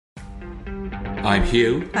I'm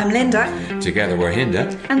Hugh. I'm Linda. Together we're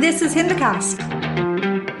Hinda. And this is Hindacast.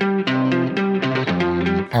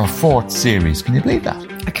 Our fourth series, can you believe that?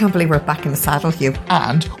 I can't believe we're back in the saddle, Hugh.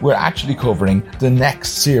 And we're actually covering the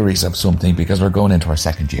next series of something because we're going into our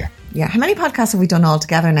second year. Yeah, how many podcasts have we done all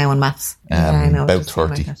together now on MAFS? I know, about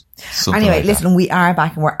 30. Anyway, like listen, we are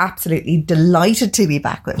back and we're absolutely delighted to be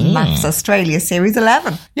back with MAFS Australia Series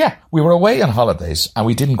 11. Yeah, we were away on holidays and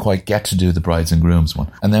we didn't quite get to do the brides and grooms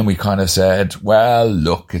one. And then we kind of said, well,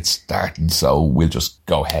 look, it's starting, so we'll just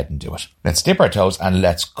go ahead and do it. Let's dip our toes and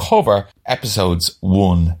let's cover episodes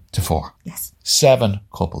 1 to 4. Yes. 7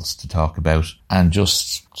 couples to talk about and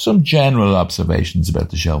just some general observations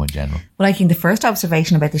about the show in general. Well, I think the first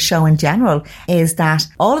observation about the show in general is that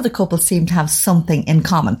all of the couples seem to have something in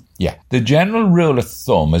common. Yeah. The general rule of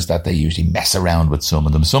thumb is that they usually mess around with some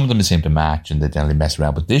of them. Some of them seem to match and they generally mess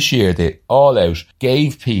around. But this year, they all out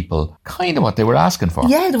gave people kind of what they were asking for.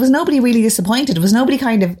 Yeah, there was nobody really disappointed. There was nobody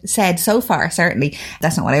kind of said so far, certainly,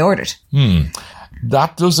 that's not what I ordered.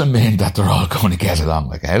 That doesn't mean that they're all going to get along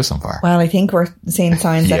like a house on fire. Well, I think we're seeing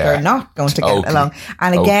signs that they're not going to get along.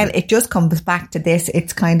 And again, it just comes back to this.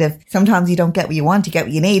 It's kind of, sometimes you don't get what you want, you get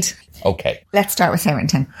what you need. Okay. Let's start with Sarah and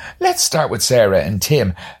Tim. Let's start with Sarah and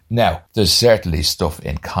Tim. Now, there's certainly stuff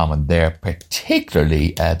in common there,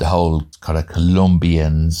 particularly the whole kind of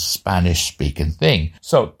Colombian Spanish-speaking thing.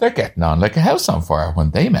 So they're getting on like a house on fire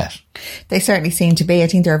when they met. They certainly seem to be. I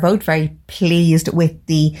think they're both very pleased with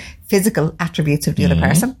the physical attributes of the other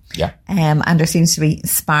person. Yeah. And there seems to be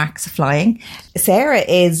sparks flying. Sarah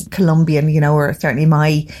is Colombian, you know, or certainly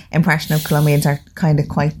my impression of Colombians are kind of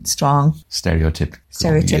quite strong. Stereotypical.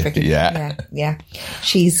 Yeah.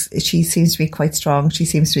 She seems to be quite strong. She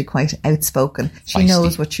seems to be quite outspoken. She Feisty.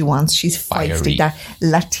 knows what she wants. She's feisty. Fiery. That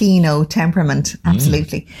Latino temperament,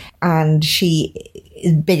 absolutely. And she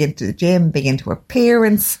is big into the gym, big into her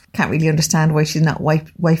appearance. Can't really understand why she's not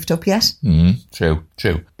wifed up yet. True.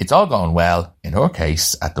 It's all going well, in her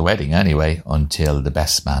case, at the wedding anyway, until the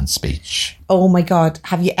best man speech. Oh my God,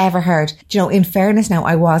 have you ever heard? Do you know, in fairness now,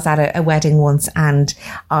 I was at a wedding once and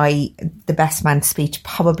the best man speech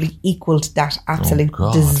probably equaled that absolute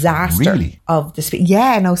disaster of the speech.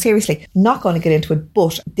 Yeah, no, seriously, not going to get into it,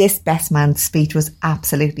 but this best man speech was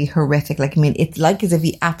absolutely horrific. Like, I mean, it's like as if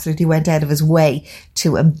he absolutely went out of his way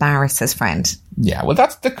to embarrass his friend. Yeah, well,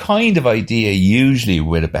 that's the kind of idea usually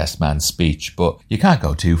with a best man speech, but you can't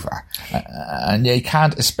go too far. And you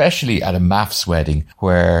can't, especially at a MAFS wedding,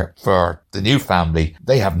 where for the new family,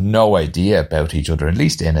 they have no idea about each other. At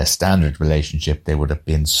least in a standard relationship, there would have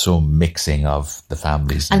been some mixing of the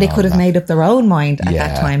families. And they could have made up their own mind at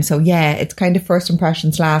that time. So yeah, it's kind of first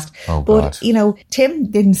impressions last. But, you know, Tim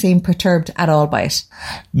didn't seem perturbed at all by it.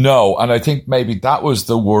 No, and I think maybe that was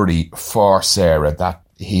the worry for Sarah, that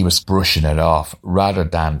he was brushing it off rather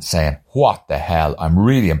than saying, what the hell, I'm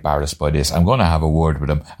really embarrassed by this. I'm going to have a word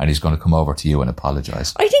with him and he's going to come over to you and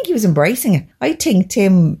apologise. I think he was embracing it. I think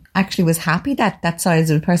Tim actually was happy that that side of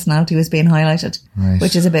the personality was being highlighted,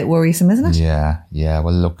 which is a bit worrisome, isn't it? Yeah.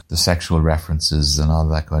 Well, look, the sexual references and all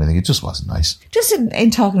that kind of thing, it just wasn't nice. Just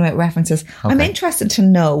in talking about references, I'm interested to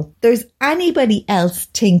know, does anybody else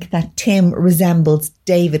think that Tim resembles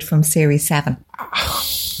David from Series 7?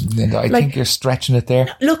 Linda, I think you're stretching it there.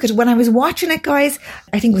 Look, when I was watching it, guys,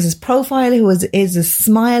 I think it was his profile, his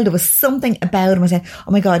smile, there was something about him. I said,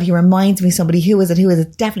 oh my God, he reminds me of somebody. Who is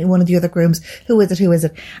it? Definitely one of the other grooms. Who is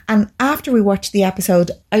it? And after we watched the episode,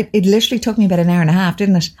 it literally took me about an hour and a half,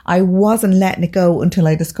 didn't it? I wasn't letting it go until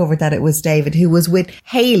I discovered that it was David, who was with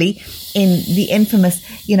Hayley in the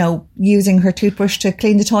infamous, you know, using her toothbrush to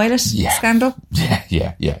clean the toilet scandal.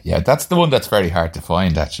 Yeah. That's the one that's very hard to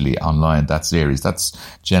find actually online, that series. That's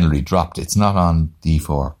generally dropped. It's not on the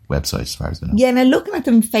 4 website as far as I know. Yeah, now looking at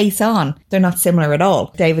them face on, they're not similar at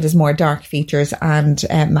all. David is more dark features and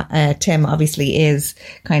Tim obviously is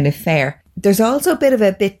kind of fair. There's also a bit of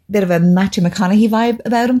a Matthew McConaughey vibe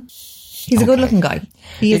about him. He's a good-looking guy.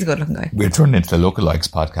 He is a good-looking guy. We're turning into the lookalikes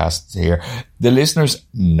podcast here. The listeners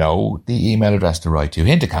know the email address to write to,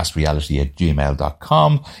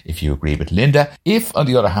 hintacastreality@gmail.com, if you agree with Linda. If, on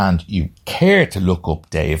the other hand, you care to look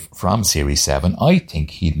up Dave from Series 7, I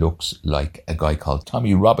think he looks like a guy called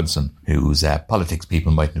Tommy Robinson, whose politics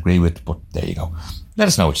people mightn't agree with, but there you go. Let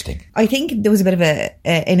us know what you think. I think there was a bit of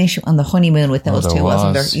an issue on the honeymoon with those two,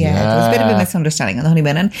 wasn't there? Yeah, there was a bit of a misunderstanding on the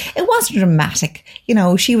honeymoon, and it wasn't dramatic. You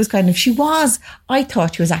know, I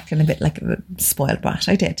thought she was acting a bit like a spoiled brat.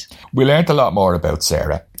 I did. We learnt a lot more about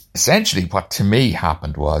Sarah. Essentially, what to me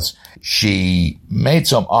happened was she made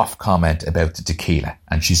some off comment about the tequila,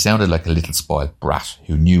 and she sounded like a little spoiled brat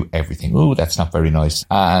who knew everything. Oh, that's not very nice.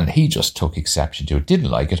 And he just took exception to it,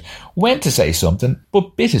 didn't like it, went to say something,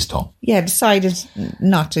 but bit his tongue. Yeah, decided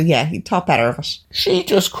not to. Yeah, he thought better of it. She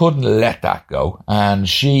just couldn't let that go, and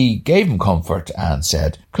she gave him comfort and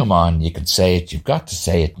said, come on, you can say it, you've got to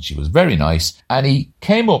say it. And she was very nice, and he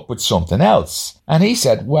came up with something else. And he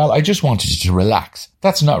said, well, I just wanted you to relax.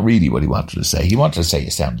 That's not really what he wanted to say. He wanted to say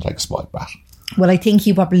you sounded like a spoiled brat. Well, I think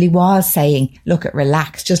he probably was saying, look,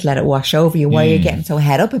 relax, just let it wash over you. Why are you getting so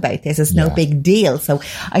head up about this? It's no big deal. So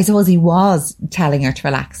I suppose he was telling her to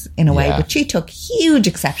relax in a way, but she took huge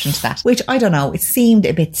exception to that, which I don't know, it seemed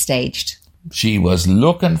a bit staged. She was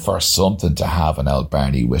looking for something to have an old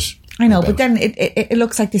Barney with. I know, but then it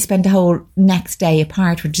looks like they spent the whole next day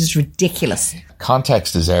apart, which is ridiculous.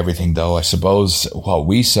 Context is everything, though. I suppose what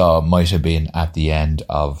we saw might have been at the end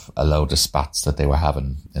of a load of spats that they were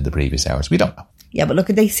having in the previous hours. We don't know. Yeah, but look,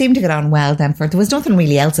 they seem to get on well then. There was nothing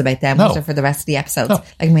really else about them, was there, for the rest of the episodes? No. Like,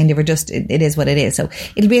 I mean, they were just, it is what it is. So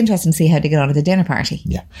it'll be interesting to see how they get on at the dinner party.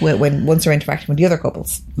 Yeah. Once they're interacting with the other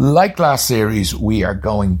couples. Like last series, we are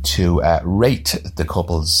going to rate the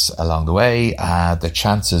couples along the way. The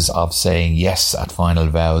chances of saying yes at final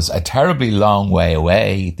vows, a terribly long way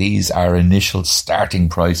away. These are initial starting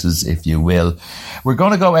prices, if you will. We're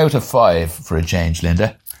going to go out of 5 for a change,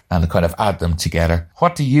 Linda, and kind of add them together.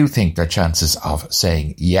 What do you think their chances of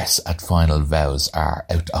saying yes at final vows are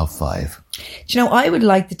out of 5? Do you know, I would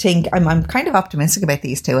like to think, I'm kind of optimistic about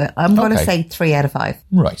these two. I'm going to say 3 out of 5.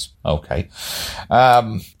 Right, okay.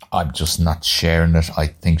 I'm just not sharing it. I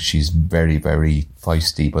think she's very, very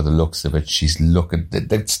feisty by the looks of it. She's looking,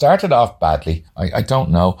 they started off badly. I don't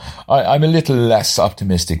know. I'm a little less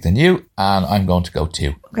optimistic than you, and I'm going to go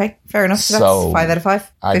 2. Okay, fair enough. So that's 5 out of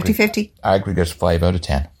 5. 50-50. Aggregate 5 out of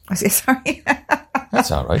 10. I say sorry.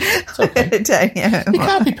 That's all right. It's okay. 10, yeah. You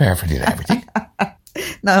can't be perfect at everything.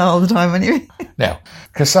 Not all the time, anyway. Now,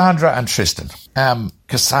 Cassandra and Tristan.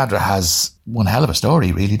 Cassandra has one hell of a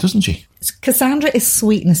story, really, doesn't she? Cassandra is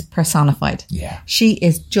sweetness personified. Yeah.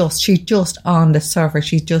 She's just on the surface.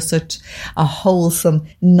 She's just such a wholesome,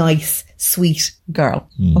 nice, sweet girl.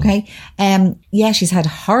 Okay. Yeah, she's had a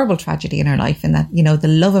horrible tragedy in her life, in that, you know, the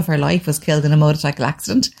love of her life was killed in a motorcycle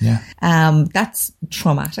accident. Yeah. That's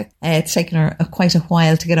traumatic. It's taken her quite a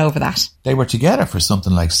while to get over that. They were together for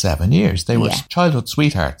something like 7 years. They were childhood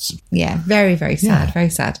sweethearts. Yeah, very, very sad, very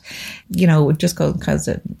sad. You know, just because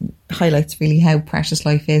it highlights really how precious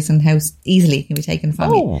life is and how easily it can be taken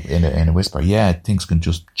from you. Oh, in a whisper. Yeah, things can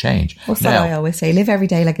just change. What's that I always say? Live every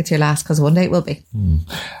day like it's your last, because one day it will be.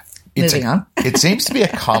 Moving on. It seems to be a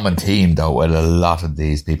common theme, though, with a lot of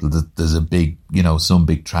these people. There's a big, you know, some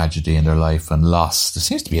big tragedy in their life and loss. There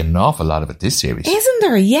seems to be an awful lot of it this series. Isn't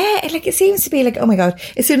there? Yeah. Like, it seems to be like, oh my God,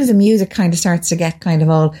 as soon as the music kind of starts to get kind of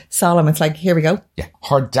all solemn, it's like, here we go. Yeah.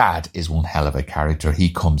 Her dad is one hell of a character. He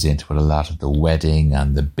comes into it a lot of the wedding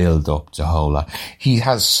and the build up to a whole lot. He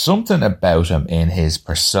has something about him in his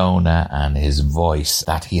persona and his voice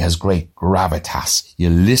that he has great gravitas. You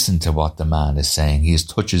listen to what the man is saying. He has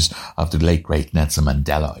touches of the late, great Nelson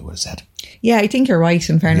Mandela, I would have said. Yeah, I think you're right,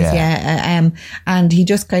 in fairness, and he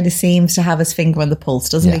just kind of seems to have his finger on the pulse,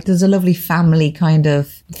 doesn't he? There's a lovely family kind of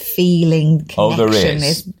feeling, connection. Oh, there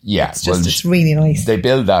is. It's really nice. They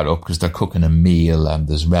build that up because they're cooking a meal and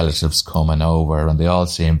there's relatives coming over and they all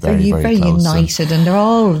seem very, very close. United, and they're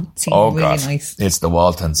all seem really nice. It's the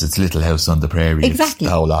Waltons, it's Little House on the Prairie. Exactly.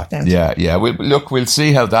 It's the whole lot. Yeah. We'll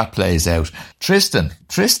see how that plays out.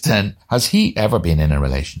 Tristan, has he ever been in a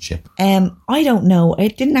relationship? I don't know. I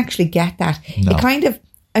didn't actually get that. No.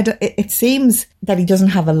 It seems that he doesn't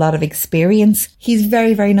have a lot of experience. He's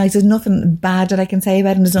very, very nice. There's nothing bad that I can say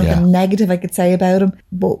about him. There's nothing negative I could say about him.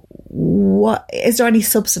 But what is there any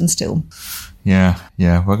substance to him? Yeah.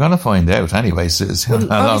 We're going to find out anyway.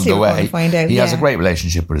 Along the way, find out, he has a great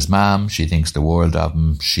relationship with his mum. She thinks the world of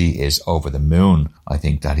him. She is over the moon, I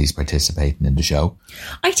think, that he's participating in the show.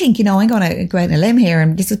 I think, I'm going to go out on a limb here,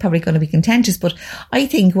 and this is probably going to be contentious, but I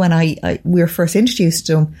think when we were first introduced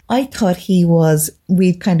to him, I thought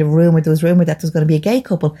we'd kind of rumoured that there was going to be a gay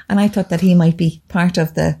couple, and I thought that he might be part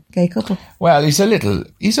of the gay couple. Well, he's a little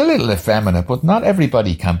effeminate, but not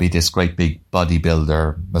everybody can be this great big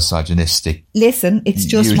bodybuilder, misogynistic. Listen, it's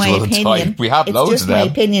just my opinion. We have loads of them. It's just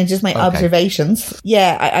my opinion, just my observations.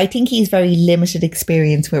 Yeah, I think he's very limited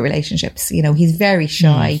experience with relationships. He's very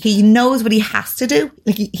shy. He knows what he has to do.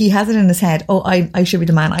 Like, he has it in his head. Oh, I should be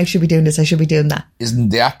the man. I should be doing this. I should be doing that. Isn't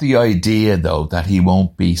that the idea, though, that he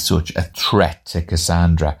won't be such a threat to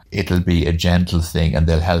Cassandra? It'll be a gentle thing and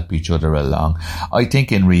they'll help each other along. I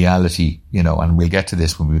think in reality, and we'll get to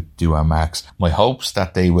this when we do our marks. My hopes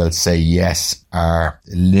that they will say yes are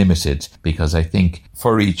limited, because I think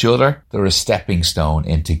for each other, they're a stepping stone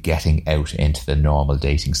into getting out into the normal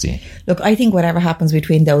dating scene. Look, I think whatever happens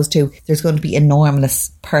between those two, there's going to be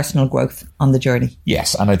enormous personal growth on the journey.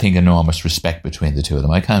 Yes, and I think enormous respect between the two of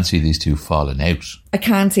them. I can't see these two falling out. I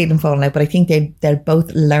can't see them falling out, but I think they'll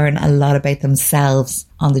both learn a lot about themselves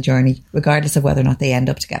on the journey, regardless of whether or not they end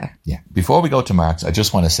up together. Yeah. Before we go to marks, I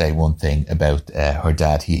just want to say one thing about her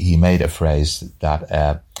dad. He made a phrase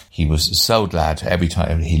that he was so glad every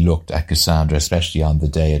time he looked at Cassandra, especially on the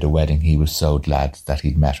day of the wedding, he was so glad that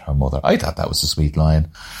he'd met her mother. I thought that was a sweet line.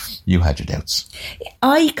 You had your doubts.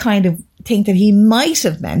 I kind of think that he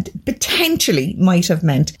potentially might have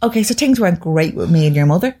meant, okay, so things weren't great with me and your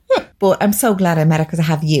mother, but I'm so glad I met her because I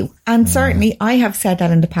have you. And certainly I have said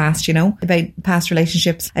that in the past, about past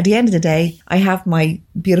relationships. At the end of the day, I have my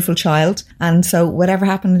beautiful child. And so whatever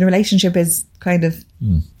happened in the relationship is kind of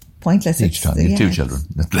pointless. Each time you have 2 children.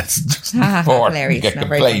 Let's just you get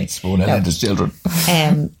complaints for one of his children.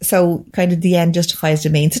 So kind of the end justifies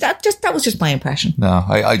the means. So that was just my impression. No,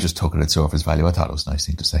 I just took it at surface value. I thought it was a nice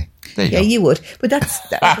thing to say. There you go. You would. But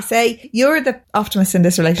that's like I say, you're the optimist in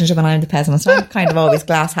this relationship and I'm the pessimist. I'm kind of always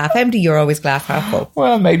glass half empty. You're always glass half full.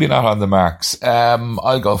 Well, maybe not on the marks.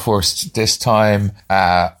 I'll go first this time.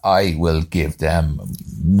 I will give them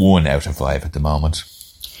 1 out of 5 at the moment.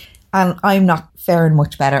 And I'm not faring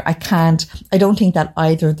much better. I don't think that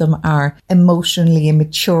either of them are emotionally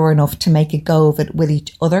immature enough to make a go of it with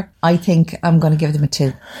each other. I think I'm going to give them a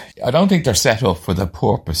 2. I don't think they're set up for the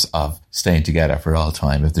purpose of staying together for all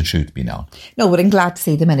time, if the truth be known. No, but I'm glad to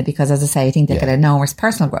see them in it because, as I say, I think they get enormous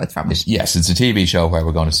personal growth from it. Yes, it's a TV show where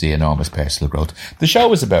we're going to see enormous personal growth. The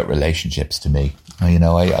show is about relationships to me.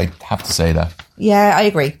 I have to say that. Yeah, I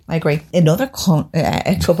agree. Another couple.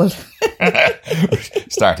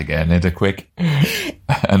 Start again, into quick.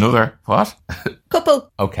 Another what?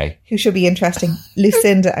 Couple. Okay. Who should be interesting.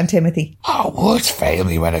 Lucinda and Timothy. Oh, what's fail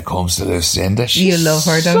me when it comes to Lucinda? You love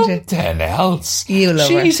her, don't you? Something else. You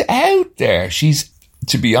love her. She's out there.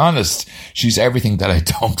 To be honest, she's everything that I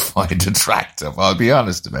don't find attractive. I'll be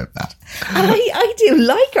honest about that. And I do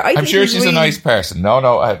like her. I'm sure she's a nice person.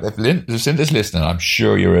 No, if Lucinda's listening, I'm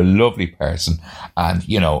sure you're a lovely person. And,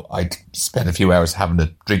 I'd spend a few hours having a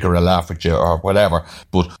drink or a laugh with you or whatever.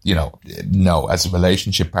 But, no, as a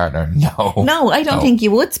relationship partner, no. No, I don't think you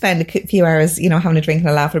would spend a few hours, having a drink and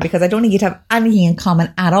a laugh with her because I don't think you'd have anything in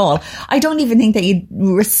common at all. I don't even think that you'd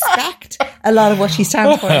respect a lot of what she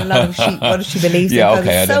stands for and a lot of what she believes in. Yeah,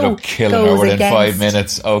 okay, I'd end up killing her within 5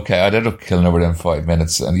 minutes. Okay, I'd end up killing her within 5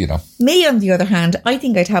 minutes and, Me, on the other hand, I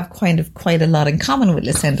think I'd have quite a lot in common with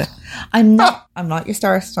Lucinda. I'm not your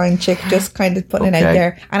star sign chick, just kind of putting it out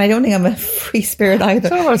there. And I don't think I'm a free spirit either.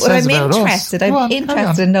 But I'm interested. I'm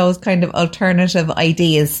interested in those kind of alternative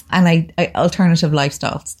ideas and alternative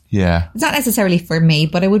lifestyles. Yeah. It's not necessarily for me,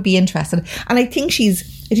 but I would be interested. And I think she's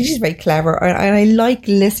very clever. And I like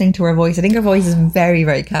listening to her voice. I think her voice is very,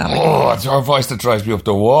 very calming. Oh, it's her voice that drives me up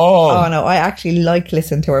the wall. Oh, no, I actually like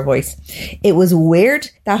listening to her voice. It was weird,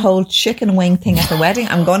 that whole chicken wing thing at the wedding.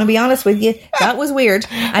 I'm going to be honest with you. That was weird.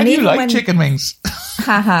 And you like chicken wings?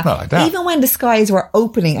 Even when the skies were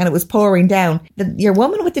opening and it was pouring down, your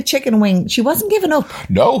woman with the chicken wing, she wasn't giving up.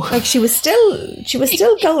 No. Like she was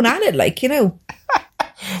still going at it,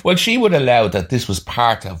 Well, she would allow that this was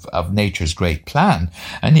part of nature's great plan.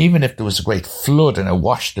 And even if there was a great flood and it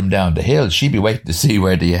washed them down the hill, she'd be waiting to see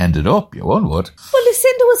where they ended up. One would. Well,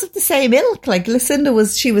 Lucinda was of the same ilk. Like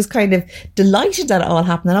she was kind of delighted that it all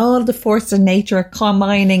happened and all the forces of nature are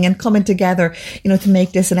combining and coming together, to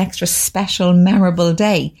make this an extra special, memorable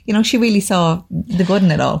day. She really saw the good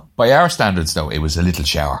in it all. By our standards, though, it was a little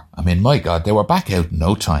shower. I mean, my God, they were back out in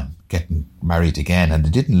no time, getting married again, and they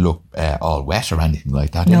didn't look all wet or anything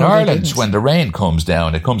like that. In Ireland, when the rain comes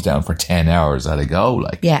down, it comes down for 10 hours at a go.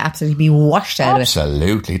 Yeah, absolutely, be washed out of it.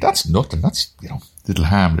 Absolutely, that's nothing. That's, little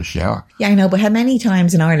harmless shower. Yeah, I know, but how many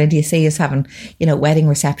times in Ireland do you see us having, wedding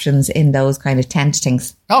receptions in those kind of tent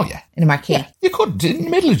things? Oh, yeah. In a marquee. Yeah, you couldn't, in the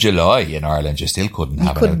middle of July in Ireland, you still couldn't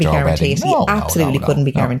have an outdoor wedding. You absolutely couldn't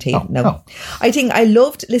be guaranteed. No. I think I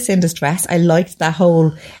loved Lucinda's dress. I liked that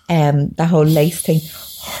whole lace thing.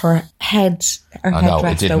 Her headdress.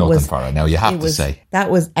 It did nothing for her. Now, you have to say.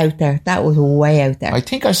 That was out there. That was way out there. I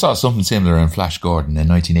think I saw something similar in Flash Gordon, the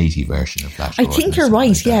 1980 version of Flash Gordon. I think you're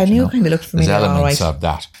right. I knew it kind of looked familiar. There's elements of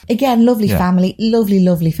that. Again, lovely family.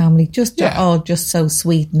 Lovely family. They're all just so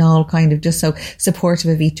sweet and all kind of just so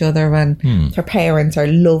supportive of each other. And her parents are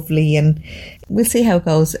lovely and we'll see how it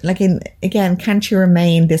goes. Again, can't you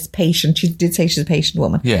remain this patient? She did say she's a patient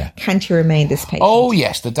woman. Yeah. Can't you remain this patient? Oh,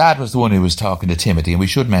 yes. The dad was the one who was talking to Timothy, and we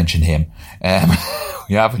should mention him.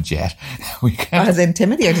 We haven't yet. As in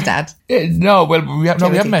Timothy or the dad? No, well, we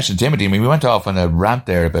haven't mentioned Timothy. I mean, we went off on a rant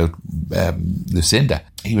there about Lucinda.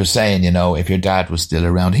 He was saying, if your dad was still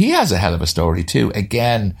around, he has a hell of a story too.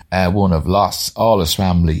 Again, one of loss, all his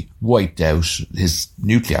family wiped out, his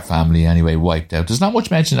nuclear family anyway wiped out. There's not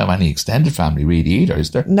much mention of any extended family really either,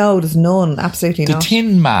 is there? No, there's none, absolutely not. The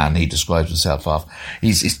Tin Man, he describes himself off.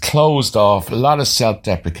 He's closed off, a lot of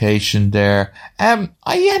self-deprecation there. I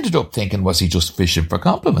ended up thinking, was he just fishing for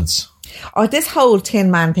compliments? Oh, this whole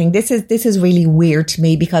Tin Man thing, this is really weird to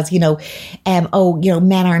me because, men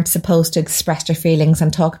aren't supposed to express their feelings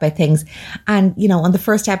and talk about things. And, on the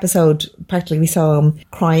first episode, practically we saw him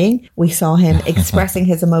crying. We saw him expressing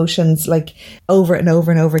his emotions like over and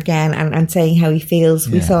over and over again and saying how he feels.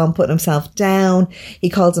 Yeah. We saw him putting himself down. He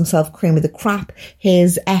calls himself cream of the crop.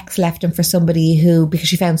 His ex left him for somebody because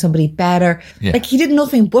she found somebody better. Yeah. Like he did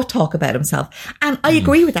nothing but talk about himself. And I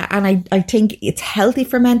agree with that. And I think it's healthy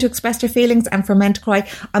for men to express their feelings and for men to cry.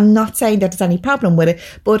 I'm not saying that there's any problem with it,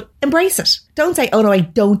 but embrace it. Don't say, oh no, I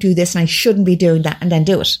don't do this and I shouldn't be doing that, and then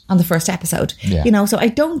do it on the first episode. Yeah. So I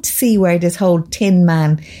don't see where this whole Tin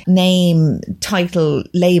Man name, title,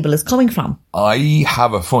 label is coming from. I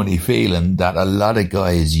have a funny feeling that a lot of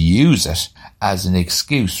guys use it as an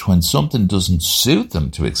excuse when something doesn't suit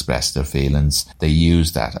them to express their feelings. They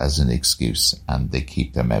use that as an excuse and they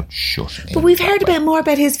keep their mouth shut. But we've heard more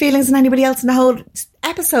about his feelings than anybody else in the whole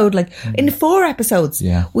episode. In 4 episodes,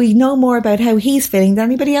 we know more about how he's feeling than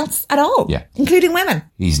anybody else at all, including women.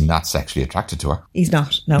 He's not sexually attracted to her. He's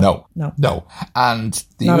not. No. And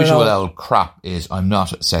the not usual old crap is, I'm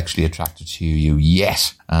not sexually attracted to you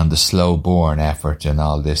yet. And the slow burn effort and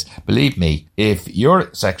all this. Believe me, if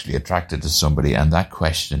you're sexually attracted to somebody and that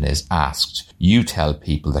question is asked, you tell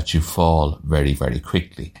people that you fall very, very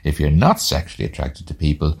quickly. If you're not sexually attracted to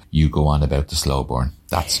people, you go on about the slow burn.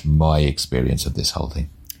 That's my experience of this whole thing.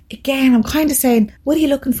 Again, I'm kind of saying, what are you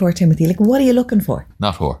looking for, Timothy? What are you looking for?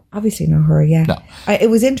 Not her. Obviously not her, yeah. No. It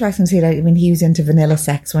was interesting to see that when he was into vanilla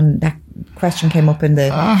sex, when that question came up in the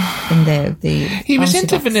he was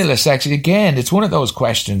into vanilla sex. Again, it's one of those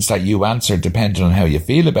questions that you answer depending on how you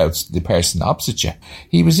feel about the person opposite you.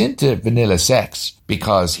 He was into vanilla sex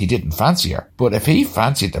because he didn't fancy her. But if he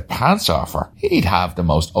fancied the pants off her, he'd have the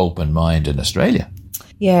most open mind in Australia.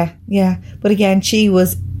 Yeah. But again, she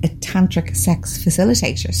was a tantric sex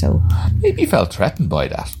facilitator, so maybe he felt threatened by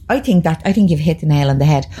that. I think you've hit the nail on the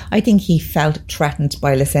head. I think he felt threatened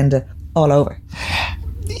by Lucinda all over.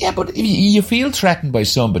 Yeah, but you feel threatened by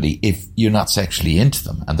somebody if you're not sexually into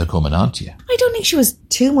them and they're coming on to you. I don't think she was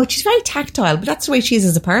too much. She's very tactile, but that's the way she is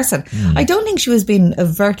as a person. I don't think she was being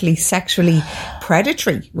overtly sexually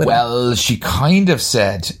predatory with him. She kind of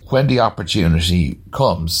said, when the opportunity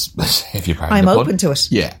comes, if you're I'm open to it.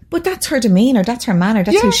 Yeah. But that's her demeanour, that's her manner,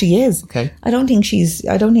 that's who she is. Okay. I don't think she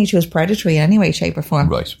was predatory in any way, shape or form.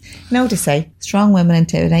 Right. No to say, strong women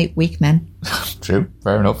intimidate weak men. True,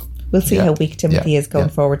 fair enough. We'll see how weak Timothy is going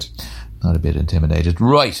forward. Not a bit intimidated.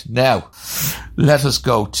 Right, now, let us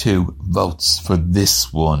go to votes for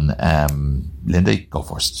this one. Lindy, go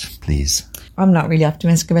first, please. I'm not really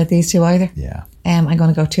optimistic about these two either. Yeah. I'm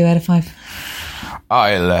going to go 2 out of 5.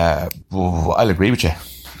 I'll agree with you.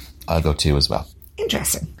 I'll go 2 as well.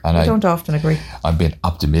 Interesting. And I don't often agree. I'm being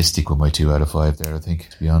optimistic with my 2 out of 5 there, I think,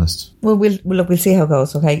 to be honest. Well, we'll see how it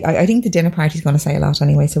goes, okay? I think the dinner party's going to say a lot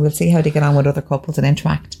anyway, so we'll see how they get on with other couples and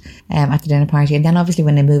interact at the dinner party. And then obviously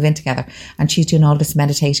when they move in together and she's doing all this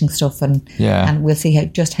meditating stuff and we'll see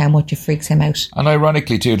how much it freaks him out. And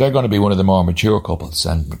ironically too, they're going to be one of the more mature couples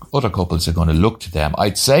and other couples are going to look to them.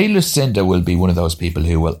 I'd say Lucinda will be one of those people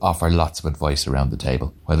who will offer lots of advice around the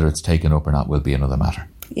table. Whether it's taken up or not will be another matter.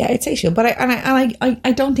 Yeah, I'd say so. But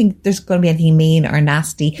I don't think there's going to be anything mean or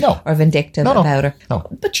nasty or vindictive about her. No.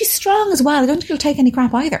 But she's strong as well. I don't think she'll take any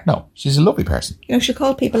crap either. No, she's a lovely person. She'll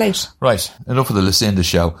call people out. Right, enough of the Lucinda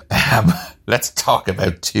show. Let's talk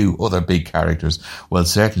about 2 other big characters. Well,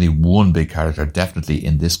 certainly one big character, definitely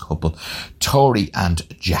in this couple, Tori and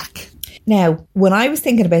Jack. Now, when I was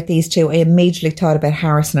thinking about these two, I immediately thought about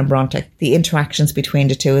Harrison and Bronte, the interactions between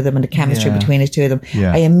the two of them and the chemistry between the two of them.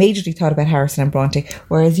 Yeah. I immediately thought about Harrison and Bronte,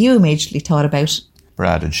 whereas you immediately thought about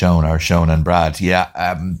Brad and Sean, or Sean and Brad. Yeah,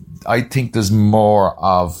 I think there's more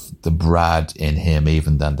of the Brad in him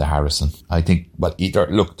even than the Harrison. I think,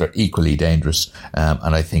 they're equally dangerous.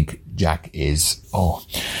 And I think Jack is,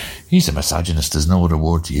 he's a misogynist. There's no other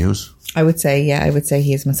word to use. I would say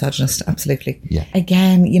he is a misogynist, absolutely. Yeah.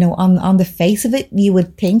 Again, you know, on the face of it, you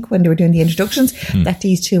would think when they were doing the introductions that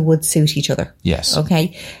these two would suit each other. Yes.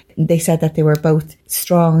 Okay. They said that they were both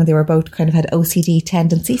strong. They were both kind of had OCD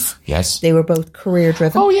tendencies. Yes. They were both career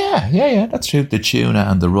driven. Oh, yeah, that's true. The tuna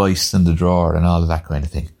and the rice and the drawer and all of that kind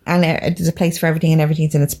of thing. And there's a place for everything and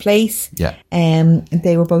everything's in its place. Yeah.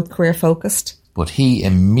 They were both career focused. But he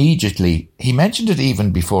mentioned it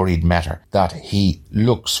even before he'd met her, that he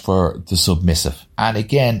looks for the submissive. And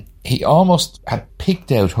again, he almost had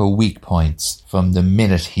picked out her weak points from the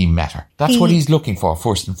minute he met her. That's what he's looking for,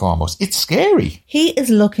 first and foremost. It's scary. He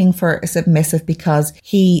is looking for a submissive because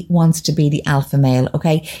he wants to be the alpha male,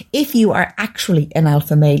 okay? If you are actually an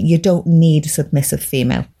alpha male, you don't need a submissive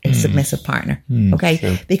female, a submissive partner, okay?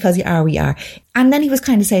 True. Because you are, we are. And then he was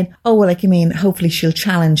kind of saying, oh, well, like, you mean, hopefully she'll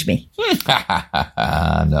challenge me.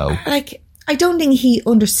 No. Like, I don't think he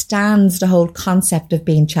understands the whole concept of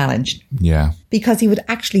being challenged. Yeah. Because he would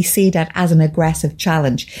actually see that as an aggressive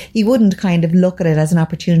challenge. He wouldn't kind of look at it as an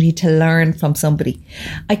opportunity to learn from somebody.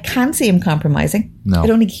 I can't see him compromising. No. I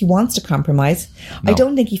don't think he wants to compromise. No. I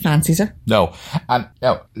don't think he fancies her. No. And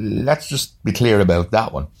now, let's just be clear about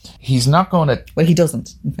that one. He's not going to... Well, he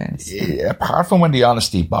doesn't, in fairness. Apart from when the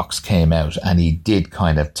honesty box came out and he did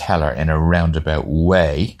kind of tell her in a roundabout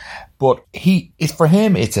way... But for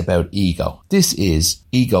him, it's about ego. This is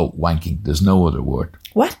ego wanking. There's no other word.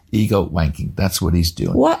 What? Ego wanking. That's what he's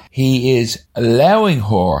doing. What? He is allowing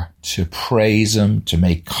her to praise him, to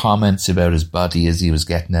make comments about his body as he was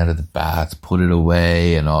getting out of the bath, put it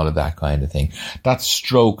away and all of that kind of thing. That's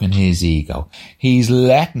stroking his ego. He's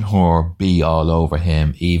letting her be all over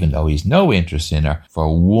him, even though he's no interest in her,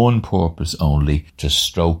 for one purpose only, to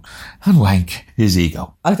stroke and wank his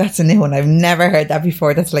ego. Oh, that's a new one. I've never heard that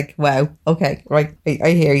before. That's like, wow. Okay, right.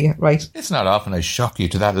 I hear you. Right. It's not often I shock you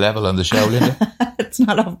to that level on the show, Linda. It's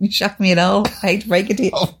not often you shock me at all. I hate to break it to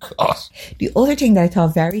you. Oh, God. The other thing that I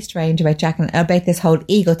thought very strange about Jack and about this whole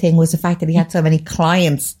ego thing was the fact that he had so many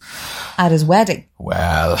clients at his wedding.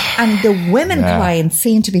 Well. And the women clients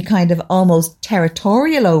seemed to be kind of almost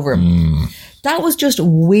territorial over him. That was just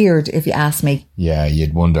weird, if you ask me. Yeah,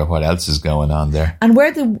 you'd wonder what else is going on there. And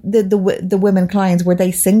were the women clients, were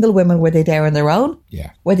they single women? Were they there on their own?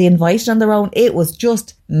 Yeah. Were they invited on their own? It was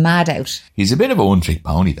just mad out. He's a bit of a one-trick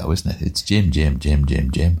pony, though, isn't it? It's Jim.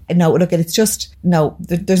 No, look, it's just, no,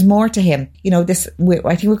 there's more to him. You know, I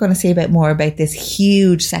think we're going to see a bit more about this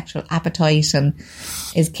huge sexual appetite and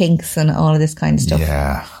his kinks and all of this kind of stuff.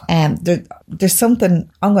 Yeah. There's something,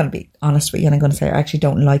 I'm going to be honest with you, and I'm going to say I actually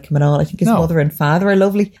don't like him at all. I think his mother and father are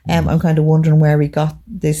lovely. I'm kind of wondering where he got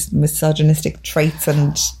this misogynistic traits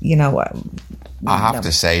and, you know. I have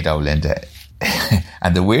to say, though, Linda,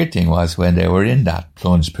 and the weird thing was when they were in that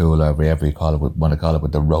plunge pool, or whatever you call it, want to call it,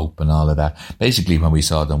 with the rope and all of that, basically when we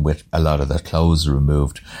saw them with a lot of their clothes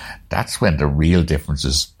removed, that's when the real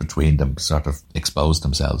differences between them sort of exposed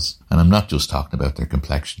themselves. And I'm not just talking about their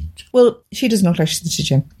complexion. Well, she doesn't look like she's into the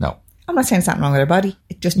gym. No. I'm not saying there's something wrong with her body.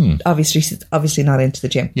 It just she's obviously not into the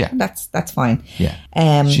gym. Yeah. That's fine. Yeah.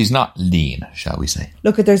 She's not lean, shall we say.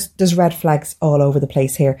 Look, there's red flags all over the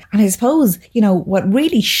place here. And I suppose, you know, what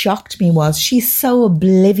really shocked me was she's so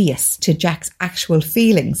oblivious to Jack's actual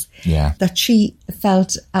feelings that she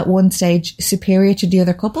felt at one stage superior to the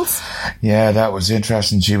other couples. Yeah, that was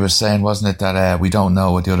interesting. She was saying, wasn't it, that we don't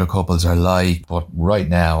know what the other couples are like, but right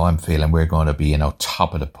now I'm feeling we're going to be, you know,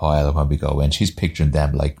 top of the pile when we go in. She's picturing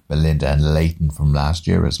them like Belinda and Leighton from last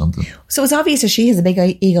year or something. So it's obvious that she has a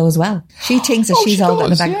big ego as well. She thinks that she's all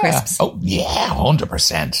got a bag of crisps. Oh, yeah,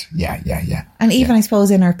 100%. Yeah. And even, I suppose,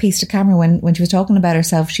 in her piece to camera, when she was talking about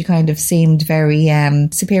herself, she kind of seemed very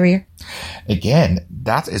superior. Again,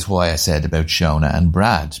 that is why I said about Shona and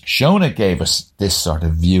Brad. Shona gave us this sort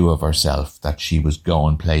of view of herself, that she was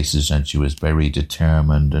going places and she was very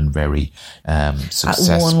determined and very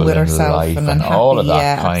successful in life and all of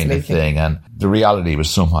that kind of thing. And the reality was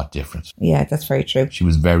somewhat different. Yeah, that's very true. She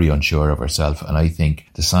was very unsure of herself, and I think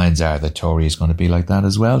the signs are that Tori is going to be like that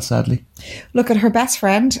as well, sadly. Look, at her best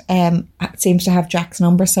friend seems to have Jack's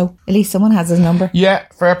number, so at least someone has his number. Yeah,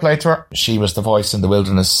 fair play to her. She was the voice in the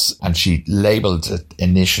wilderness, and she labelled it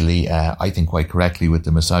initially, I think quite correctly, with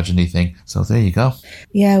the misogyny thing. So there you go.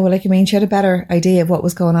 Yeah, well, like, I mean, she had a better idea of what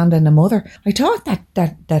was going on than the mother. I thought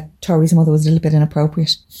that Tori's mother was a little bit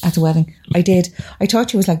inappropriate at the wedding. I did. I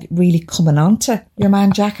thought she was like really coming on to your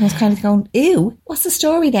man Jack, and I was kind of going, ew, what's the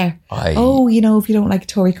story there? Oh, you know, if you don't like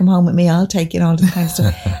Tori, come home with me, I'll take you, and all this kind of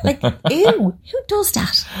stuff. Like, Ew, who does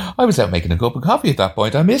that? I was out making a cup of coffee at that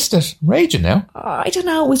point. I missed it. I'm raging now. I don't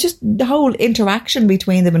know. It was just the whole interaction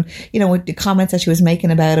between them and, with the comments that she was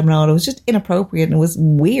making about him and all. It was just inappropriate and it was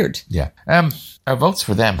weird. Yeah. Our votes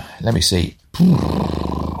for them. Let me see.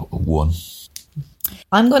 1.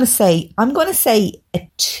 I'm going to say a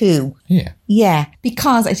 2. Yeah. Yeah,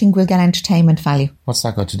 because I think we'll get entertainment value. What's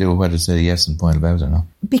that got to do with whether it's a yes and point about it or not?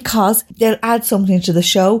 Because they'll add something to the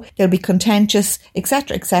show, they'll be contentious,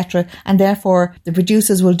 etc., and therefore the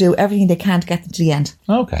producers will do everything they can to get them to the end.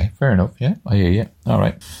 Okay, fair enough. Yeah, I hear you. All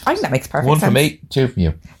right. I think that makes perfect 1 sense. from me, 2 from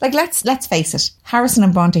you. Like, let's face it, Harrison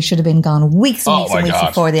and Bronte should have been gone weeks and weeks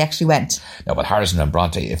before they actually went. No, but Harrison and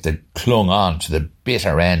Bronte, if they clung on to the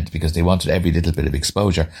bitter end because they wanted every little bit of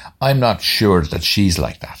exposure, I'm not sure that she's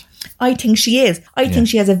like that. I think she is. I think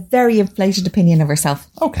she has a very inflated opinion of herself.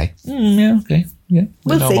 Okay. Yeah, okay. Yeah.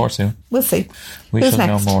 We'll know see. more soon. We'll see. We Who's shall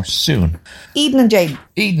next? know more soon. Eden and Jaden.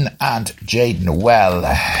 Eden and Jaden. Well,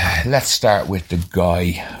 let's start with the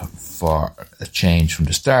guy for a change from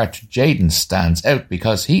the start. Jaden stands out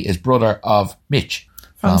because he is brother of Mitch.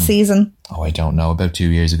 From season... Oh, I don't know. About 2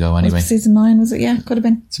 years ago, anyway. Was it season 9, was it? Yeah, could have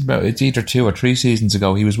been. It's either 2 or 3 seasons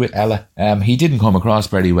ago. He was with Ella. He didn't come across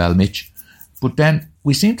very well, Mitch. But then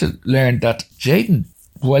we seem to learn that Jaden,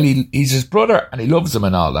 while he's his brother and he loves him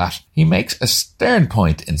and all that, he makes a stern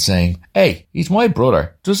point in saying, hey, he's my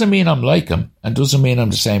brother. Doesn't mean I'm like him and doesn't mean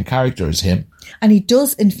I'm the same character as him. And he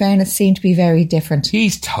does, in fairness, seem to be very different.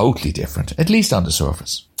 He's totally different, at least on the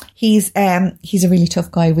surface. He's a really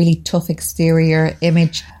tough guy, really tough exterior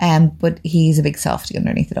image, but he's a big softy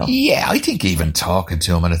underneath it all. Yeah, I think even talking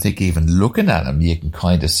to him and I think even looking at him, you can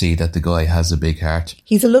kind of see that the guy has a big heart.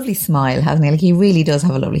 He's a lovely smile, hasn't he? Like, he really does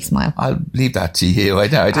have a lovely smile. I'll leave that to you. I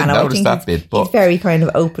didn't notice that bit. But he's very kind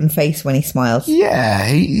of open face when he smiles. Yeah,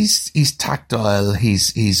 he's tactile,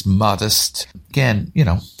 he's modest. Again,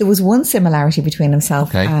 There was one similarity between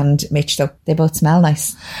himself and Mitch, though. They both smell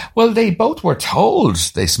nice. Well, they both were told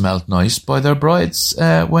they smelled nice by their brides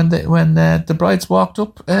when the brides walked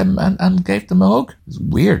up and gave them a hug. It was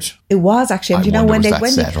weird. It was actually. And when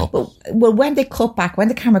the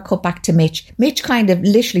camera cut back to Mitch kind of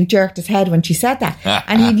literally jerked his head when she said that,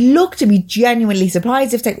 and he looked to be genuinely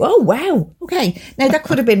surprised. It's like, oh wow, okay. Now that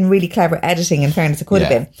could have been really clever editing. In fairness, it could have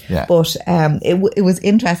been. Yeah. But it was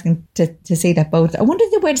interesting to see that both. I wonder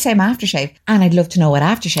if they wear the same aftershave, and I'd love to know what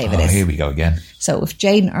aftershave it is. Here we go again. So if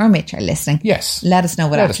Jaden or Mitch are listening, yes, let us know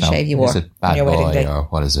what aftershave you wore. Is it Bad Boy or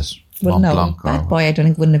what is it? Well, no, Bad Boy I don't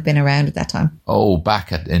think wouldn't have been around at that time. Oh,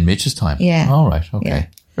 back in Mitch's time? Yeah. All right, okay. Yeah.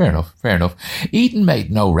 Fair enough. Eden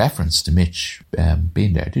made no reference to Mitch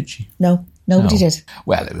being there, did she? No, nobody did.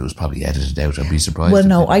 Well, it was probably edited out. I'd be surprised. Well,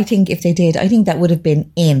 no, I think if they did, I think that would have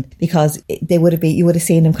been in because you would have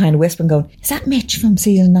seen them kind of whispering going, is that Mitch from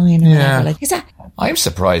season 9 or whatever? Like, is that... I'm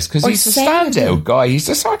surprised because he's a standout guy. He's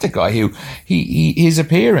the sort of guy who his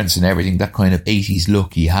appearance and everything, that kind of 80s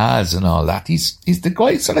look he has and all that. He's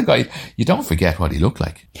the sort of guy you don't forget what he looked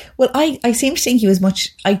like. Well, I seem to think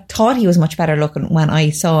I thought he was much better looking when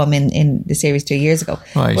I saw him in the series 2 years ago.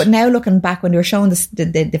 Right. But now looking back when they were showing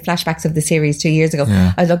the flashbacks of the series 2 years ago,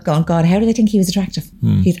 I was going, God, how do they think he was attractive?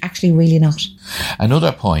 He's actually really not.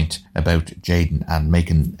 Another point about Jaden and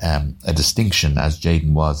making a distinction as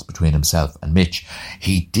Jaden was between himself and Mitch,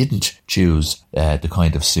 he didn't choose the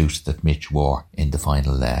kind of suit that Mitch wore in the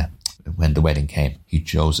final when the wedding came. He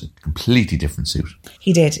chose a completely different suit.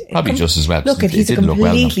 He did. Probably just as well. Look, he's a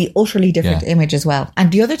completely, utterly different image as well.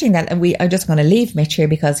 And the other thing that I'm just going to leave Mitch here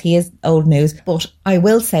because he is old news, but I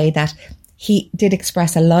will say that he did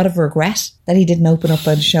express a lot of regret that he didn't open up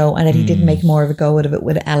on the show and that he didn't make more of a go out of it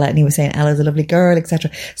with Ella. And he was saying Ella's a lovely girl, etc.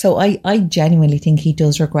 So I genuinely think he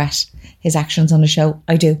does regret his actions on the show.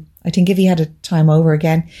 I do. I think if he had a time over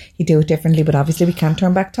again, he'd do it differently. But obviously we can't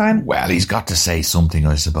turn back time. Well, he's got to say something,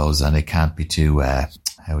 I suppose, and it can't be too...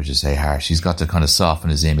 how would you say harsh? He's got to kind of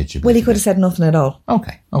soften his image a bit. Well, he could have said nothing at all.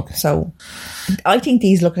 Okay. So, I think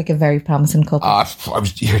these look like a very promising couple.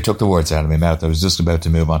 You took the words out of my mouth. I was just about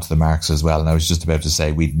to move on to the marks as well, and I was just about to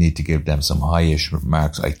say we need to give them some high-ish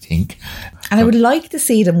marks, I think. And I would like to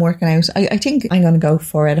see them working out. I think I'm going to go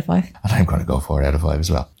 4 out of 5. And I'm going to go 4 out of 5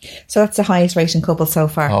 as well. So that's the highest rating couple so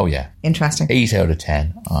far. Oh, yeah. Interesting. 8 out of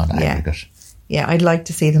 10 on aggregate. Yeah, I'd like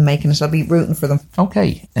to see them making it. I'll be rooting for them.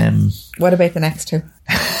 Okay. What about the next two?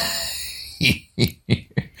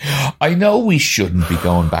 I know we shouldn't be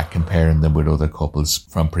going back comparing them with other couples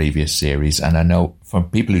from previous series, and I know from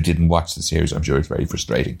people who didn't watch the series, I'm sure it's very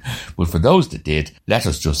frustrating. But for those that did, let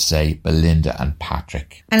us just say Belinda and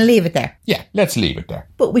Patrick. And leave it there. Yeah, let's leave it there.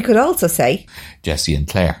 But we could also say Jessie and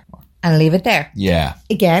Claire. and leave it there. Yeah.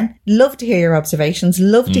 Again, love to hear your observations,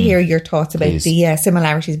 love to hear your thoughts about the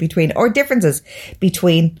similarities between, or differences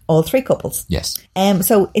between all three couples. Yes.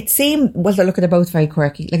 So it seemed, well, look, they're both very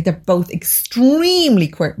quirky. Like, they're both extremely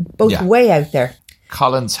quirky, both way out there.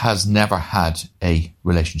 Collins has never had a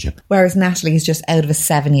relationship. Whereas Natalie is just out of a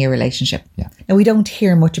 7-year relationship. Yeah. And we don't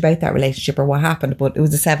hear much about that relationship or what happened, but it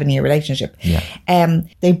was a 7-year relationship. Yeah.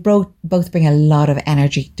 They both bring a lot of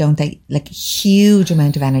energy, don't they? Like, a huge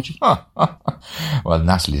amount of energy. Well,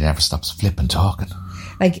 Natalie never stops flipping talking.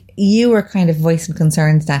 Like, you were kind of voicing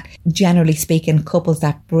concerns that, generally speaking, couples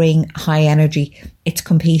that bring high energy, it's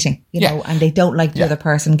competing, you know, and they don't like the other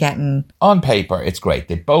person getting... On paper, it's great.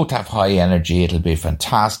 They both have high energy. It'll be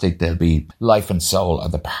fantastic. They'll be life and soul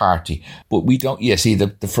of the party. But we don't... Yeah, see,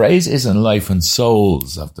 the phrase isn't life and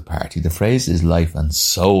souls of the party. The phrase is life and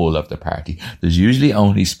soul of the party. There's usually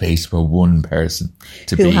only space for one person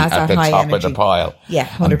to be at the top of the pile. Yeah,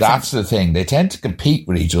 100%. And that's the thing. They tend to compete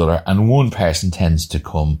with each other, and one person tends to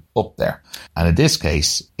come up there. And in this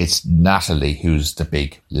case, it's Natalie who's the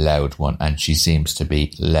big, loud one, and she seems to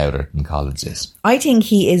be louder than Collins is. I think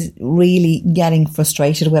he is really getting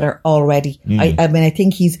frustrated with her already. I mean, I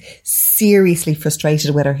think he's seriously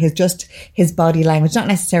frustrated with her. His body language, not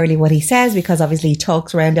necessarily what he says, because obviously he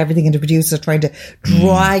talks around everything and the producers are trying to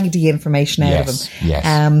drag the information out of him.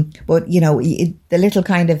 Yes. But, you know, the little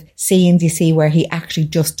kind of scenes you see where he actually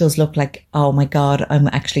just does look like, oh my God, I'm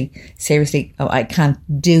actually seriously, I can't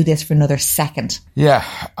do this for another second. Yeah,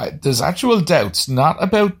 there's actual doubts, not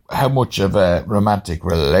about how much of a romantic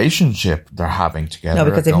relationship they're having together. No,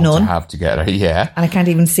 because they've going none. to have together, yeah. And I can't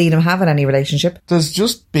even see them having any relationship. There's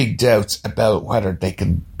just big doubts about whether they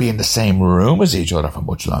can be in the same room as each other for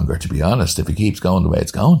much longer, to be honest, if it keeps going the way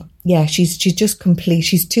it's going. Yeah, she's just complete.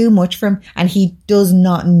 She's too much for him, and he does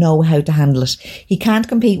not know how to handle it. He can't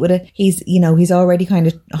compete with it. He's already kind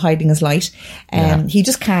of hiding his light. He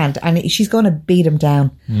just can't, and she's going to beat him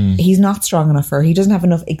down. He's not strong enough for her. He doesn't have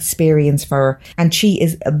enough experience for her, and she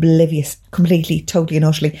is oblivious, completely, totally and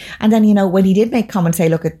utterly. And then, you know, when he did make comments, say,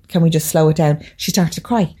 look, can we just slow it down? She started to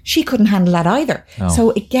cry. She couldn't handle that either. No.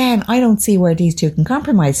 So again, I don't see where these two can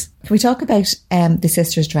compromise. Can we talk about the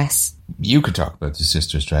sister's dress? You could talk about the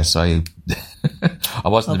sister's dress. I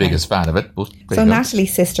wasn't the biggest fan of it, but so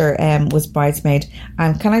Natalie's sister was bridesmaid,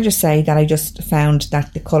 and can I just say that I just found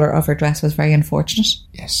that the colour of her dress was very unfortunate.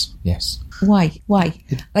 Yes. Why? Like,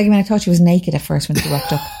 I mean, I thought she was naked at first when she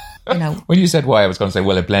walked up. You know, when you said why, I was going to say,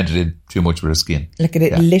 well, it blended in too much with her skin. Like,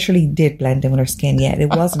 it literally did blend in with her skin. Yeah, it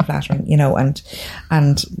wasn't flattering, you know,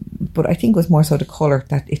 but I think it was more so the colour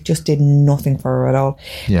that it just did nothing for her at all.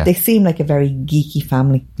 Yeah. They seem like a very geeky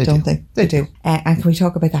family, don't they? They do. And can we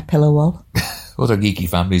talk about that pillow wall? Other geeky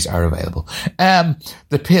families are available.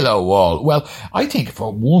 The pillow wall. Well, I think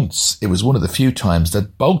for once it was one of the few times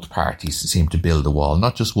that both parties seemed to build a wall,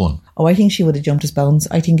 not just one. Oh, I think she would have jumped his bones.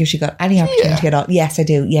 I think if she got any opportunity at all. Yes, I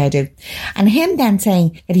do. Yeah, I do. And him then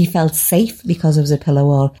saying that he felt safe because it was a pillow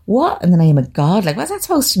wall. What in the name of God? Like, what's that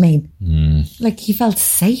supposed to mean? Like, he felt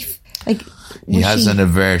safe? Like, he has an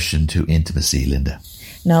aversion to intimacy, Linda.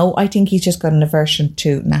 No, I think he's just got an aversion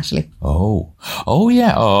to Natalie. Oh,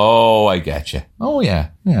 yeah. Oh, I get you. Oh, yeah.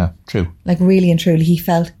 Yeah, true. Like, really and truly, he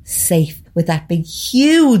felt safe with that big,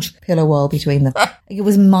 huge pillow wall between them. Like, it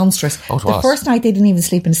was monstrous. Oh, it was. The first night, they didn't even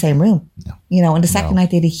sleep in the same room. No. You know, and the second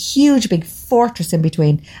night, they had a huge, big fortress in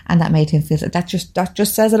between, and that made him feel that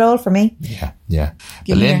just says it all for me. Yeah.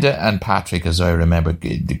 Belinda and Patrick, as I remember,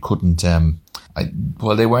 they couldn't...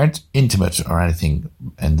 they weren't intimate or anything,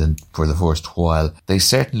 and then for the first while, they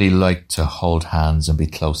certainly liked to hold hands and be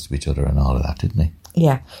close to each other and all of that, didn't they?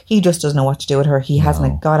 Yeah, he just doesn't know what to do with her. He hasn't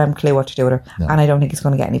a goddamn clue what to do with her, and I don't think it's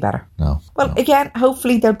going to get any better. No. Well, again,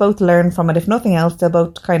 hopefully they'll both learn from it. If nothing else, they'll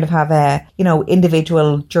both kind of have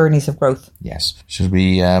individual journeys of growth. Yes. Should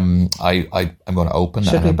we? I'm going to open.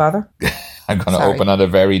 Should we bother? I'm going to open on a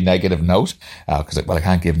very negative note because I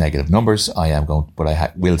can't give negative numbers. I am going, but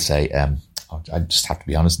I will say. I just have to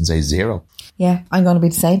be honest and say 0. Yeah, I'm going to be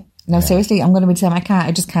the same. No, seriously, I'm going to be the same.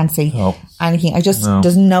 I just can't see anything.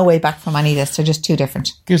 There's no way back from any of this. They're just too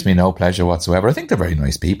different. Gives me no pleasure whatsoever. I think they're very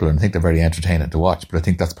nice people and I think they're very entertaining to watch, but I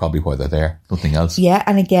think that's probably why they're there. Nothing else. Yeah,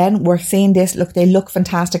 and again, we're seeing this. Look, they look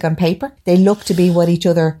fantastic on paper. They look to be what each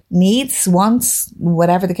other needs, wants,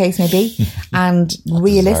 whatever the case may be. And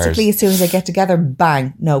realistically, as soon as they get together,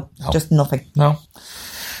 bang. No, just nothing. No.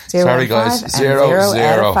 0 Sorry, guys. 0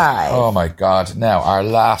 out of 5. Oh, my God. Now, our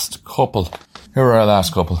last couple. Who are our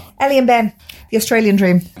last couple? Ellie and Ben. The Australian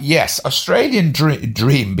dream. Yes, Australian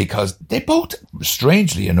dream, because they both,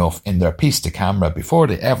 strangely enough, in their piece to camera, before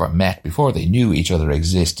they ever met, before they knew each other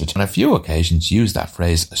existed, on a few occasions used that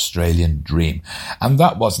phrase, Australian dream. And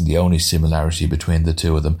that wasn't the only similarity between the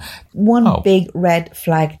two of them. One big red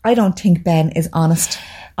flag. I don't think Ben is honest.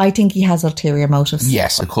 I think he has ulterior motives.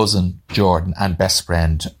 Yes, a cousin, Jordan, and best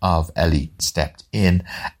friend of Ellie stepped in,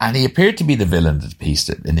 and he appeared to be the villain of the piece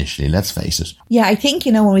initially, let's face it. Yeah, I think,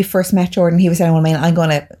 when we first met Jordan, he was saying, well, man, I'm going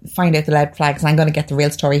to find out the red flags and I'm going to get the real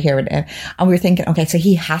story here. And we were thinking, okay, so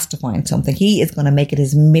he has to find something. He is going to make it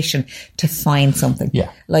his mission to find something.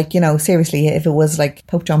 Yeah. Like, seriously, if it was like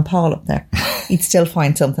Pope John Paul up there, he'd still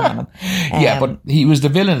find something on him. Yeah, but he was the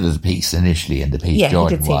villain of the piece initially in the piece,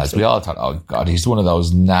 Jordan was. We all thought, oh God, he's one of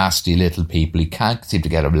those nasty little people. He can't seem to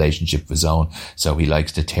get a relationship of his own, so he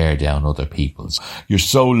likes to tear down other people's. You're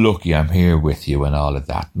so lucky I'm here with you and all of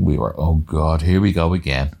that. And we were, oh God, here we go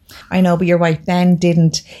again. I know, but you're right. Ben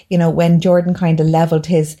didn't, when Jordan kind of levelled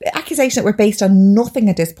his accusations that were based on nothing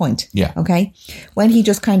at this point. Yeah. Okay. When he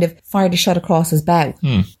just kind of fired a shot across his bow,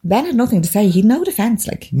 Ben had nothing to say. He had no defence.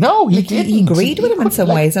 No, he didn't. He agreed with him in some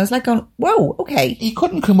ways. I was like, going, whoa, okay. He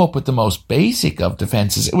couldn't come up with the most basic of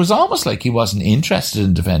defences. It was almost like he wasn't interested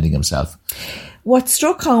in defending himself. What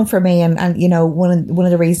struck home for me, and one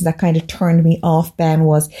of the reasons that kind of turned me off Ben,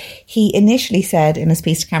 was he initially said in his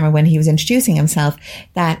piece to camera when he was introducing himself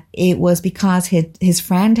that it was because his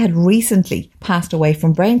friend had recently passed away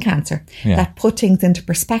from brain cancer that put things into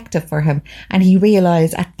perspective for him, and he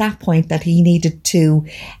realised at that point that he needed to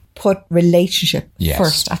put relationship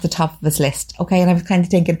first at the top of his list. Okay. And I was kind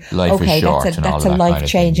of thinking, that's a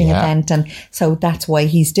life-changing event. And so that's why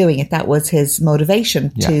he's doing it. That was his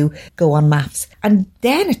motivation to go on MAFS. And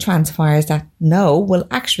then it transpires that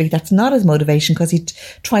actually that's not his motivation, because he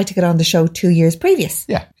tried to get on the show 2 years previous.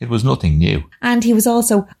 Yeah. It was nothing new. And he was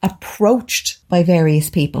also approached by various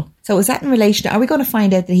people. So is that in relation to, are we going to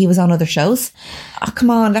find out that he was on other shows? Oh,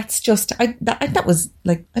 come on, that's just, that was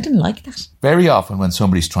like, I didn't like that. Very often when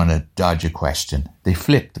somebody's trying to dodge a question, they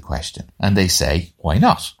flip the question and they say, why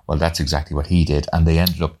not? Well, that's exactly what he did. And they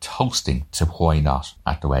ended up toasting to why not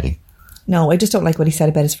at the wedding. No, I just don't like what he said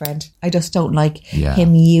about his friend. I just don't like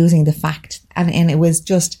him using the fact. And it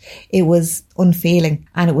was unfeeling,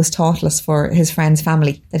 and it was thoughtless for his friend's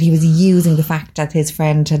family that he was using the fact that his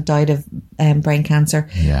friend had died of brain cancer.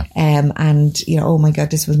 Yeah. And, oh my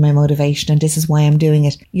God, this was my motivation and this is why I'm doing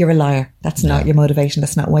it. You're a liar. That's not your motivation.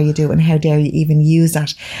 That's not why you do it. And how dare you even use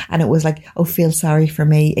that? And it was like, oh, feel sorry for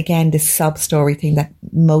me. Again, this sob story thing that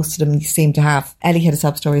most of them seem to have. Ellie had a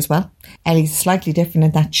sob story as well. Ellie's slightly different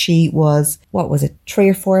in that she was, 3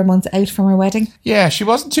 or 4 months out from her wedding? Yeah, she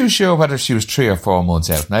wasn't too sure whether she was 3 or 4 months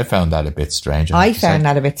out, and I found that a bit strange. I found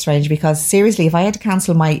that a bit strange, because seriously, if I had to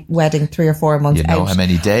cancel my wedding 3 or 4 months out... You know how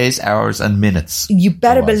many days, hours and minutes. You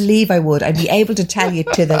better believe I would. I'd be able to tell you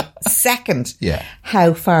to the second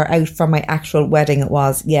how far out from my actual wedding it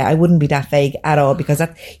was. Yeah, I wouldn't be that vague at all, because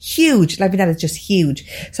that's huge. That is just huge.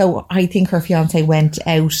 So I think her fiancé went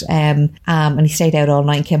out and he stayed out all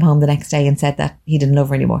night and came home the next day and said that he didn't love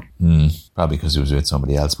her anymore. Probably because he was with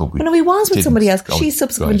somebody else. But no, he was with somebody else. She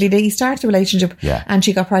subsequently, he started a relationship and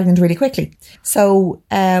she got pregnant really quickly. So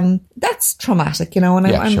that's traumatic,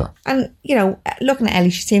 And sure. And, looking at Ellie,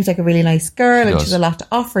 she seems like a really nice girl, and she's a lot to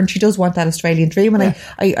offer, and she does want that Australian dream. And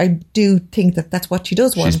I do think that that's what she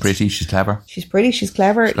does want. She's pretty, she's clever. She's pretty, she's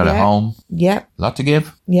clever. She's got a home. Yeah. A lot to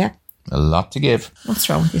give. Yeah. A lot to give. What's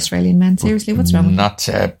wrong with the Australian men? Seriously, what's wrong with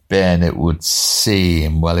them? Not Ben, it would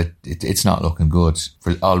seem. Well, it's not looking good.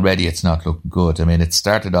 Already it's not looking good. I mean, it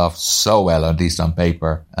started off so well, at least on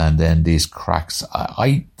paper, and then these cracks.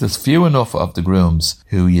 There's few enough of the grooms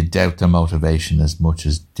who you doubt their motivation as much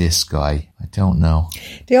as this guy. I don't know.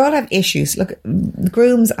 They all have issues. Look,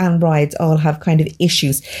 grooms and brides all have kind of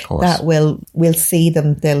issues that we'll see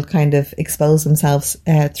them. They'll kind of expose themselves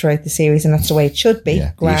throughout the series, and that's the way it should be.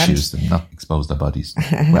 Yeah, the issues, them not expose their bodies.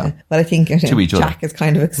 Well, I think Jack has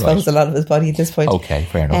kind of exposed a lot of his body at this point. Okay,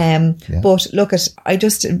 fair enough. But look,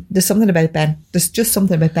 there's something about Ben. There's just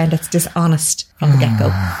something about Ben that's dishonest from the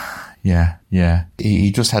get-go. Yeah.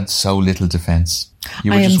 He just had so little defence.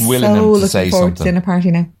 You were I just willing him to say something. I am so looking forward to dinner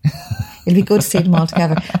party now. It'll be good to see them all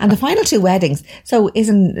together. And the final 2 weddings. So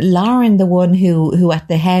isn't Lauren the one who at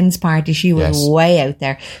the hens party, she was way out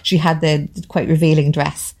there. She had the quite revealing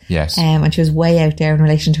dress. Yes. And she was way out there in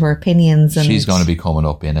relation to her opinions. And she's going to be coming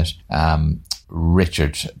up in it.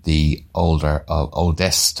 Richard, the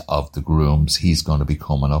oldest of the grooms, he's going to be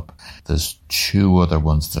coming up. There's 2 other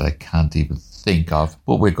ones that I can't even think of,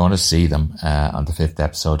 but we're going to see them on the 5th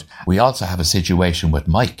episode. We also have a situation with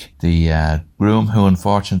Mike, the groom who,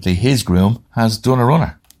 unfortunately, his groom has done a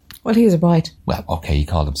runner. Well, he was a bride. Well, okay, he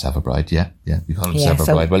called himself a bride, yeah, he called himself a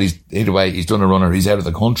bride. Well, either way, he's done a runner, he's out of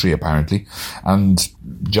the country, apparently, and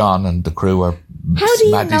John and the crew are How do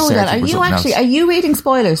you know that? Are you reading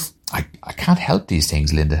spoilers? I can't help these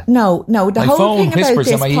things, Linda. No. The whole thing about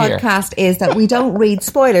this podcast is that we don't read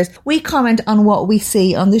spoilers. We comment on what we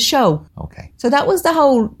see on the show. Okay. So that was the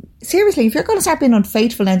whole... Seriously, if you're going to start being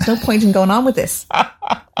unfaithful, then there's no point in going on with this.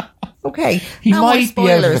 Okay. He might be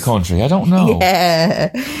out of the country. I don't know. Yeah.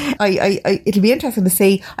 It'll be interesting to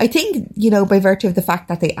see. I think, by virtue of the fact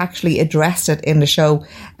that they actually addressed it in the show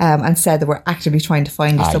and said that we're actively trying to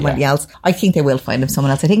find somebody else, I think they will find him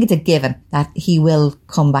someone else. I think it's a given that he will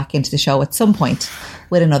come back into the show at some point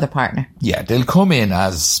with another partner. Yeah, they'll come in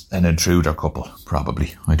as an intruder couple,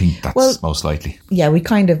 probably. I think that's most likely. Yeah, we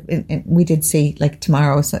we did see like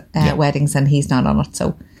tomorrow's weddings and he's not on it,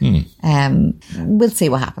 so we'll see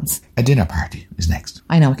what happens. A dinner party is next.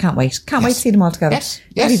 I know, I can't wait. Can't wait to see them all together. Yes.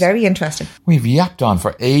 It'll be very interesting. We've yapped on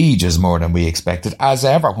for ages more than we expected. As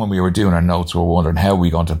ever, when we were doing our notes, we were wondering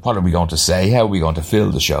what are we going to say, how are we going to fill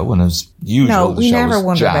the show, and as usual, the show is jammed. No, we never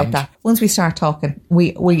wonder about that. Once we start talking,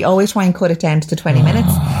 we always try and cut it down to the 20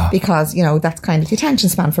 minutes because, that's kind of the attention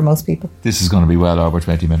span for most people. This is going to be well over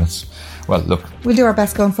 20 minutes. Well, look. We'll do our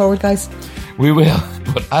best going forward, guys. We will.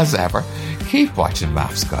 But as ever, keep watching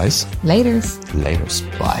MAFS, guys. Laters.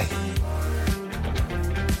 Bye.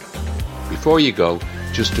 Before you go,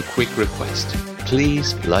 just a quick request.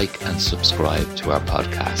 Please like and subscribe to our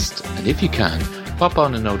podcast. And if you can, pop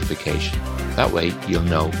on a notification. That way you'll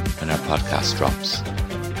know when our podcast drops.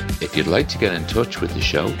 If you'd like to get in touch with the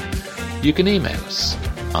show, you can email us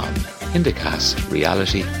on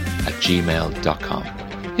indicastreality@gmail.com.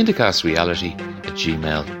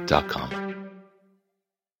 indicastreality@gmail.com.